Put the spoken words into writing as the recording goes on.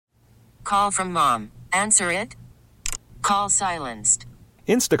Call from mom. Answer it. Call silenced.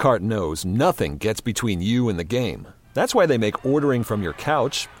 Instacart knows nothing gets between you and the game. That's why they make ordering from your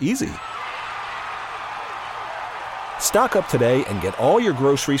couch easy. Stock up today and get all your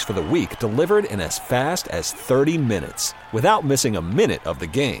groceries for the week delivered in as fast as 30 minutes without missing a minute of the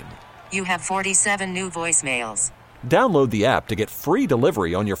game. You have 47 new voicemails. Download the app to get free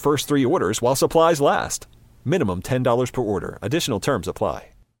delivery on your first 3 orders while supplies last. Minimum $10 per order. Additional terms apply.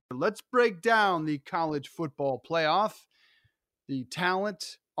 Let's break down the college football playoff, the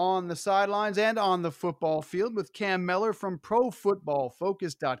talent on the sidelines and on the football field with Cam Mellor from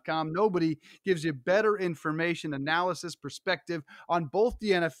ProFootballFocus.com. Nobody gives you better information, analysis, perspective on both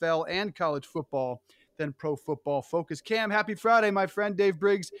the NFL and college football than Pro Football Focus. Cam, happy Friday, my friend. Dave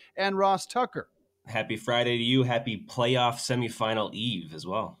Briggs and Ross Tucker. Happy Friday to you. Happy playoff semifinal eve as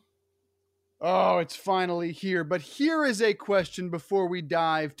well. Oh, it's finally here. But here is a question before we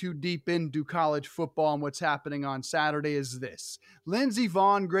dive too deep into college football and what's happening on Saturday is this. Lindsey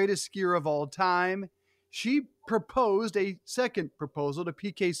Vonn, greatest skier of all time, she proposed a second proposal to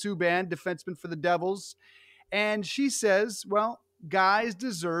PK Subban, defenseman for the Devils. And she says, well, guys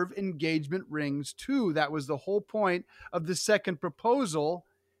deserve engagement rings too. That was the whole point of the second proposal.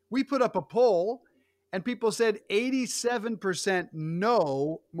 We put up a poll. And people said 87%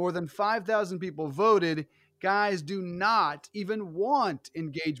 no. More than 5,000 people voted. Guys do not even want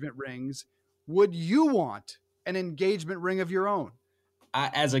engagement rings. Would you want an engagement ring of your own?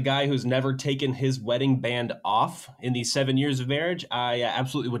 As a guy who's never taken his wedding band off in these 7 years of marriage, I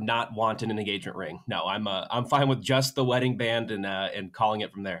absolutely would not want an engagement ring. No, I'm fine with just the wedding band and calling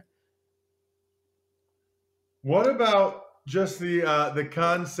it from there. What about just the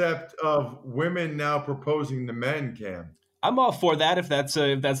concept of women now proposing to men, Cam? I'm all for that. If that's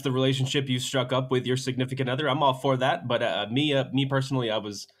the relationship you struck up with your significant other, I'm all for that. But me personally, I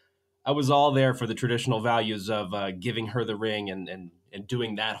was all there for the traditional values of giving her the ring and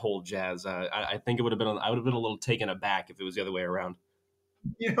doing that whole jazz. I think I would have been a little taken aback if it was the other way around.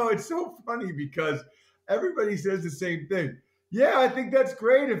 You know, it's so funny because everybody says the same thing. Yeah, I think that's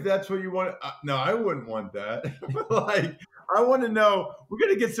great if that's what you want. No, I wouldn't want that. Like, I want to know, we're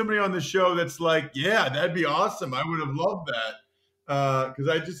going to get somebody on the show that's like, yeah, that'd be awesome. I would have loved that.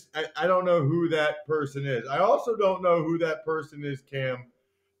 Because I don't know who that person is. I also don't know who that person is, Cam,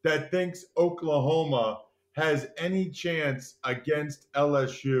 that thinks Oklahoma has any chance against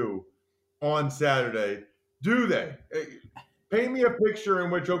LSU on Saturday. Do they? Paint me a picture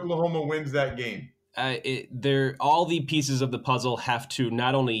in which Oklahoma wins that game. All the pieces of the puzzle have to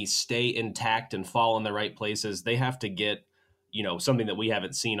not only stay intact and fall in the right places, they have to get, something that we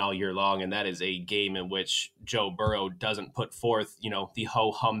haven't seen all year long, and that is a game in which Joe Burrow doesn't put forth, the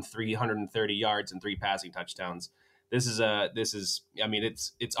ho-hum 330 yards and 3 passing touchdowns. It's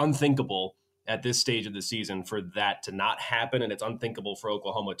unthinkable at this stage of the season for that to not happen, and it's unthinkable for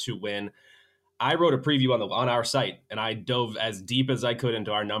Oklahoma to win. I wrote a preview on our site, and I dove as deep as I could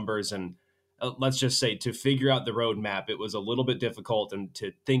into our numbers, and let's just say to figure out the roadmap, it was a little bit difficult, and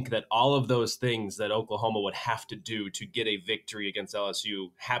to think that all of those things that Oklahoma would have to do to get a victory against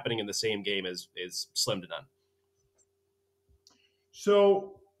LSU happening in the same game is slim to none.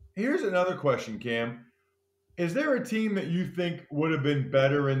 So here's another question, Cam. Is there a team that you think would have been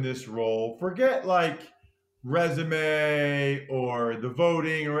better in this role? Forget like resume or the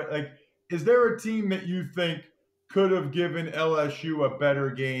voting, or like, is there a team that you think could have given LSU a better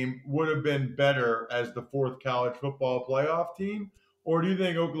game, would have been better as the 4th college football playoff team? Or do you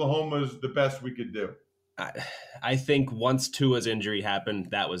think Oklahoma's the best we could do? I think once Tua's injury happened,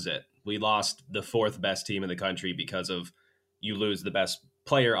 that was it. We lost the 4th best team in the country because of you lose the best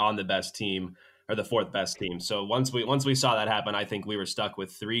player on the best team or the 4th best team. So once we saw that happen, I think we were stuck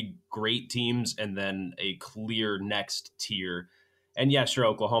with 3 great teams and then a clear next tier. And yeah, sure,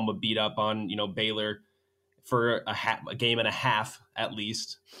 Oklahoma beat up on, Baylor for a game and a half at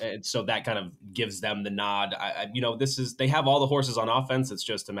least, and so that kind of gives them the nod. They have all the horses on offense. It's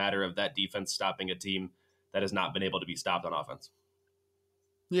just a matter of that defense stopping a team that has not been able to be stopped on offense.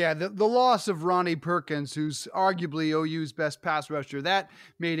 Yeah, the loss of Ronnie Perkins, who's arguably OU's best pass rusher, that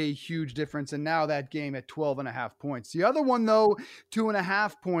made a huge difference. And now that game at 12.5 points. The other one, though,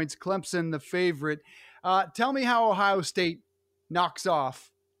 2.5 points. Clemson, the favorite. Tell me how Ohio State knocks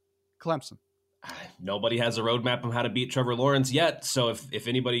off Clemson. Nobody has a roadmap on how to beat Trevor Lawrence yet. So if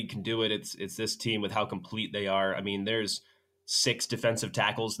anybody can do it, it's this team with how complete they are. I mean, there's 6 defensive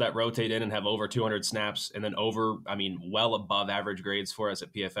tackles that rotate in and have over 200 snaps, and then well above average grades for us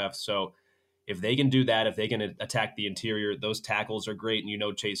at PFF. So if they can do that, if they can attack the interior, those tackles are great.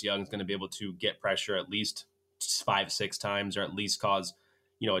 And Chase Young is going to be able to get pressure at least 5-6 times, or at least cause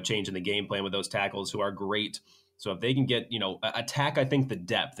a change in the game plan with those tackles who are great. So if they can get, attack, I think, the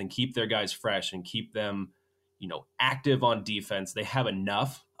depth and keep their guys fresh and keep them, active on defense, they have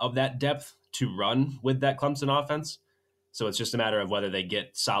enough of that depth to run with that Clemson offense. So it's just a matter of whether they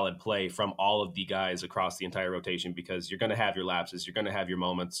get solid play from all of the guys across the entire rotation, because you're going to have your lapses, you're going to have your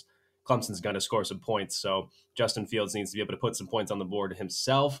moments. Clemson's going to score some points, so Justin Fields needs to be able to put some points on the board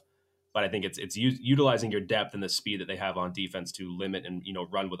himself. But I think it's utilizing your depth and the speed that they have on defense to limit and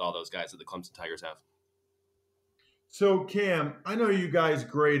run with all those guys that the Clemson Tigers have. So Cam, I know you guys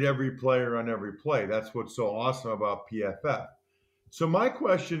grade every player on every play. That's what's so awesome about PFF. So my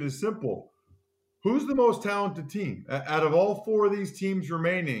question is simple. Who's the most talented team? Out of all four of these teams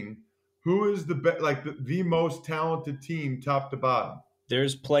remaining, who is the most talented team top to bottom?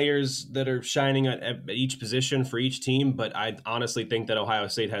 There's players that are shining at each position for each team, but I honestly think that Ohio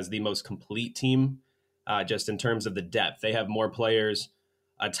State has the most complete team just in terms of the depth. They have more players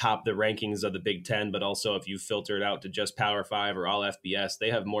atop the rankings of the Big Ten, but also if you filter it out to just Power 5 or all FBS, they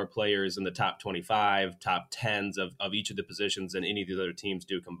have more players in the top 25, top 10s of each of the positions than any of the other teams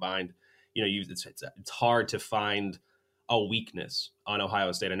do combined. It's hard to find a weakness on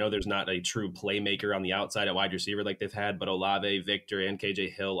Ohio State. I know there's not a true playmaker on the outside at wide receiver like they've had, but Olave, Victor, and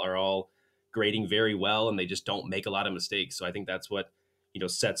KJ Hill are all grading very well, and they just don't make a lot of mistakes. So I think that's what,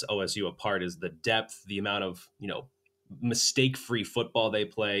 sets OSU apart is the depth, the amount of, mistake-free football they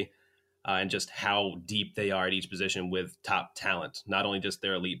play, and just how deep they are at each position with top talent. Not only just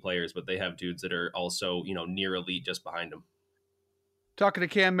their elite players, but they have dudes that are also, near elite just behind them. Talking to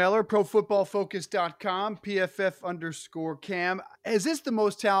Cam Mellor, ProFootballFocus.com, PFF_Cam. Is this the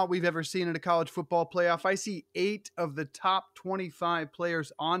most talent we've ever seen in a college football playoff? I see 8 of the top 25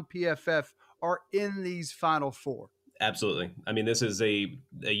 players on PFF are in these Final Four. Absolutely. I mean, this is a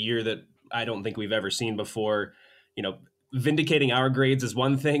year that I don't think we've ever seen before. Vindicating our grades is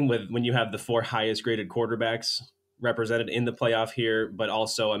one thing when you have the 4 highest graded quarterbacks represented in the playoff here. But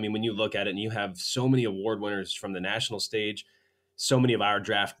also, I mean, when you look at it and you have so many award winners from the national stage, so many of our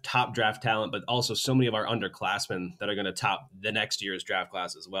top draft talent, but also so many of our underclassmen that are going to top the next year's draft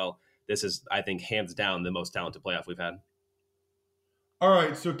class as well. This is, I think, hands down the most talented playoff we've had. All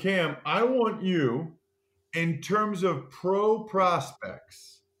right. So Cam, I want you, in terms of pro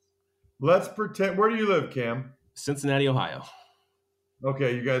prospects, let's pretend, where do you live, Cam? Cincinnati, Ohio.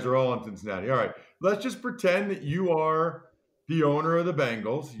 Okay, you guys are all in Cincinnati. All right. Let's just pretend that you are the owner of the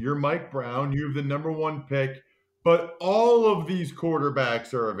Bengals. You're Mike Brown. You have the number 1 pick, but all of these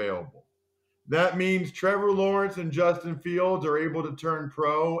quarterbacks are available. That means Trevor Lawrence and Justin Fields are able to turn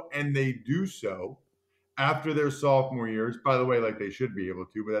pro, and they do so after their sophomore years. By the way, like they should be able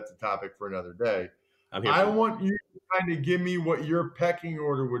to, but that's a topic for another day. I want you to kind of give me what your pecking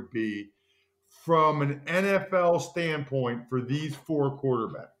order would be from an NFL standpoint for these 4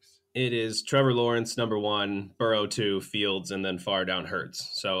 quarterbacks. It is Trevor Lawrence, number 1, Burrow 2, Fields, and then far down Hurts.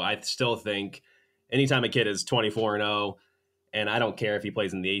 So I still think anytime a kid is 24-0, and I don't care if he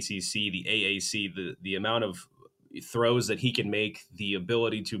plays in the ACC, the AAC, the amount of throws that he can make, the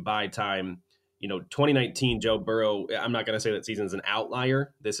ability to buy time. 2019 Joe Burrow, I'm not going to say that season's an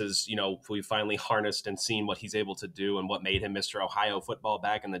outlier. This is, we finally harnessed and seen what he's able to do and what made him Mr. Ohio football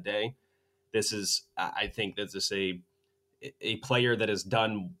back in the day. This is, I think, this is a player that has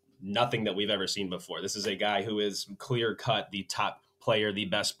done nothing that we've ever seen before. This is a guy who is clear-cut the top player, the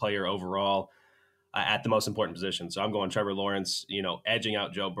best player overall at the most important position. So I'm going Trevor Lawrence, edging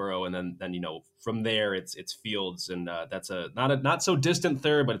out Joe Burrow, and then from there it's Fields, and that's a not so distant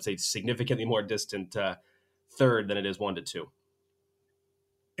third, but it's a significantly more distant third than it is 1 to 2.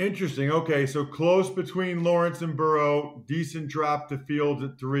 Interesting. Okay, so close between Lawrence and Burrow, decent drop to Fields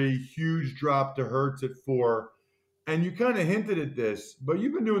at 3, huge drop to Hurts at 4. And you kind of hinted at this, but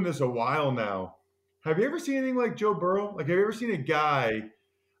you've been doing this a while now. Have you ever seen anything like Joe Burrow? Like, have you ever seen a guy?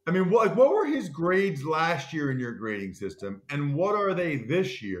 I mean, what were his grades last year in your grading system, and what are they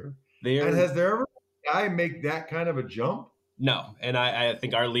this year? And has there ever been a guy make that kind of a jump? No, and I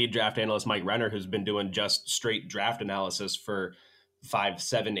think our lead draft analyst, Mike Renner, who's been doing just straight draft analysis for 5,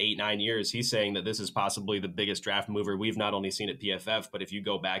 7, 8, 9 years, he's saying that this is possibly the biggest draft mover we've not only seen at PFF, but if you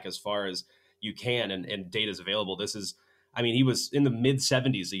go back as far as you can and data's available, this is, I mean, he was in the mid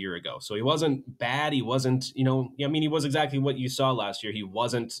 70s a year ago. So he wasn't bad. He wasn't, he was exactly what you saw last year. He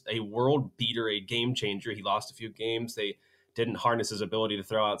wasn't a world beater, a game changer. He lost a few games. They didn't harness his ability to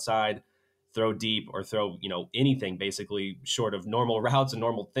throw outside, throw deep, or throw, anything basically short of normal routes and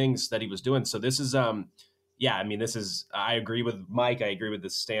normal things that he was doing. So this is, I agree with Mike. I agree with the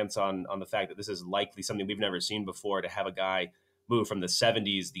stance on the fact that this is likely something we've never seen before, to have a guy move from the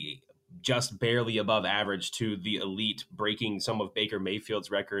 70s, the just barely above average to the elite, breaking some of Baker Mayfield's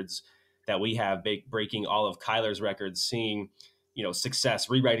records that we have, breaking all of Kyler's records, seeing, success,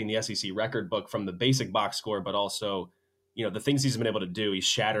 rewriting the SEC record book from the basic box score, but also, the things he's been able to do. He's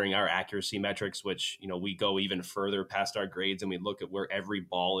shattering our accuracy metrics, which, we go even further past our grades and we look at where every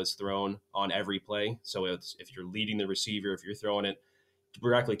ball is thrown on every play. So it's, if you're leading the receiver, if you're throwing it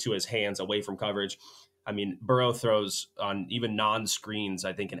directly to his hands away from coverage. I mean, Burrow throws on even non-screens,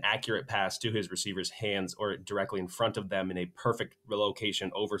 I think, an accurate pass to his receiver's hands or directly in front of them in a perfect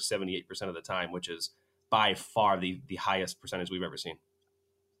location over 78% of the time, which is by far the highest percentage we've ever seen.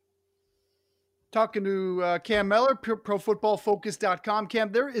 Talking to Cam Mellor, ProFootballFocus.com.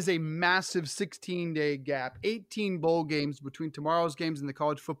 Cam, there is a massive 16-day gap, 18 bowl games between tomorrow's games and the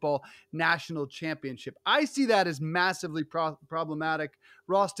College Football National Championship. I see that as massively problematic.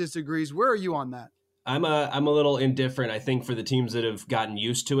 Ross disagrees. Where are you on that? I'm a little indifferent. I think for the teams that have gotten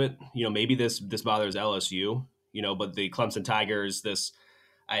used to it, maybe this bothers LSU, but the Clemson Tigers,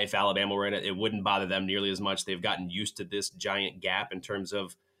 if Alabama were in it, it wouldn't bother them nearly as much. They've gotten used to this giant gap in terms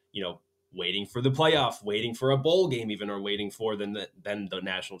of, waiting for the playoff, waiting for a bowl game even, or waiting for then the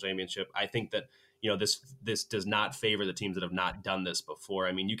national championship. I think that, this does not favor the teams that have not done this before.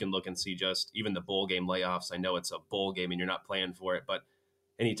 I mean, you can look and see just even the bowl game layoffs. I know it's a bowl game and you're not playing for it, but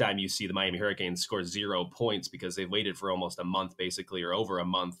anytime you see the Miami Hurricanes score 0 points because they've waited for almost a month basically, or over a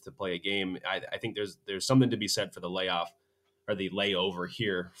month to play a game, I think there's something to be said for the layoff or the layover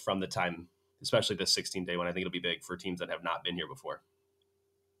here from the time, especially the 16-day one. I think it'll be big for teams that have not been here before.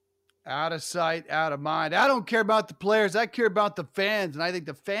 Out of sight, out of mind. I don't care about the players. I care about the fans. And I think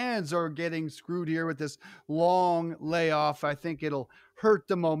the fans are getting screwed here with this long layoff. I think it'll hurt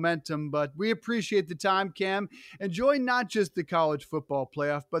the momentum, but we appreciate the time, Cam. Enjoy not just the college football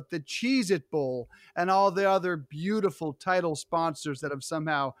playoff, but the Cheez-It Bowl and all the other beautiful title sponsors that have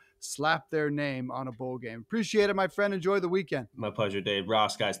somehow slapped their name on a bowl game. Appreciate it, my friend. Enjoy the weekend. My pleasure, Dave.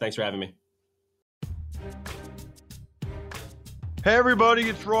 Ross, guys, thanks for having me. Hey everybody,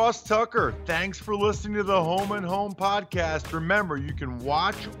 it's Ross Tucker. Thanks for listening to the Home and Home podcast. Remember, you can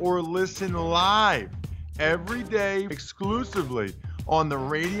watch or listen live every day exclusively on the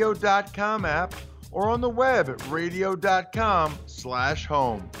radio.com app or on the web at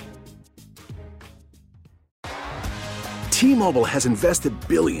radio.com/home. T-Mobile has invested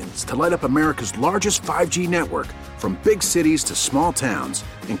billions to light up America's largest 5G network, from big cities to small towns,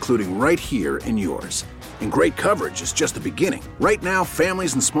 including right here in yours. And great coverage is just the beginning. Right now,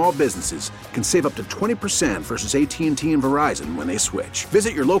 families and small businesses can save up to 20% versus AT&T and Verizon when they switch.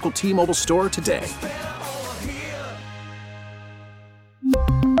 Visit your local T-Mobile store today.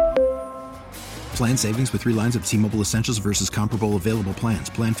 Plan savings with 3 lines of T-Mobile Essentials versus comparable available plans.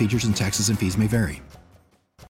 Plan features and taxes and fees may vary.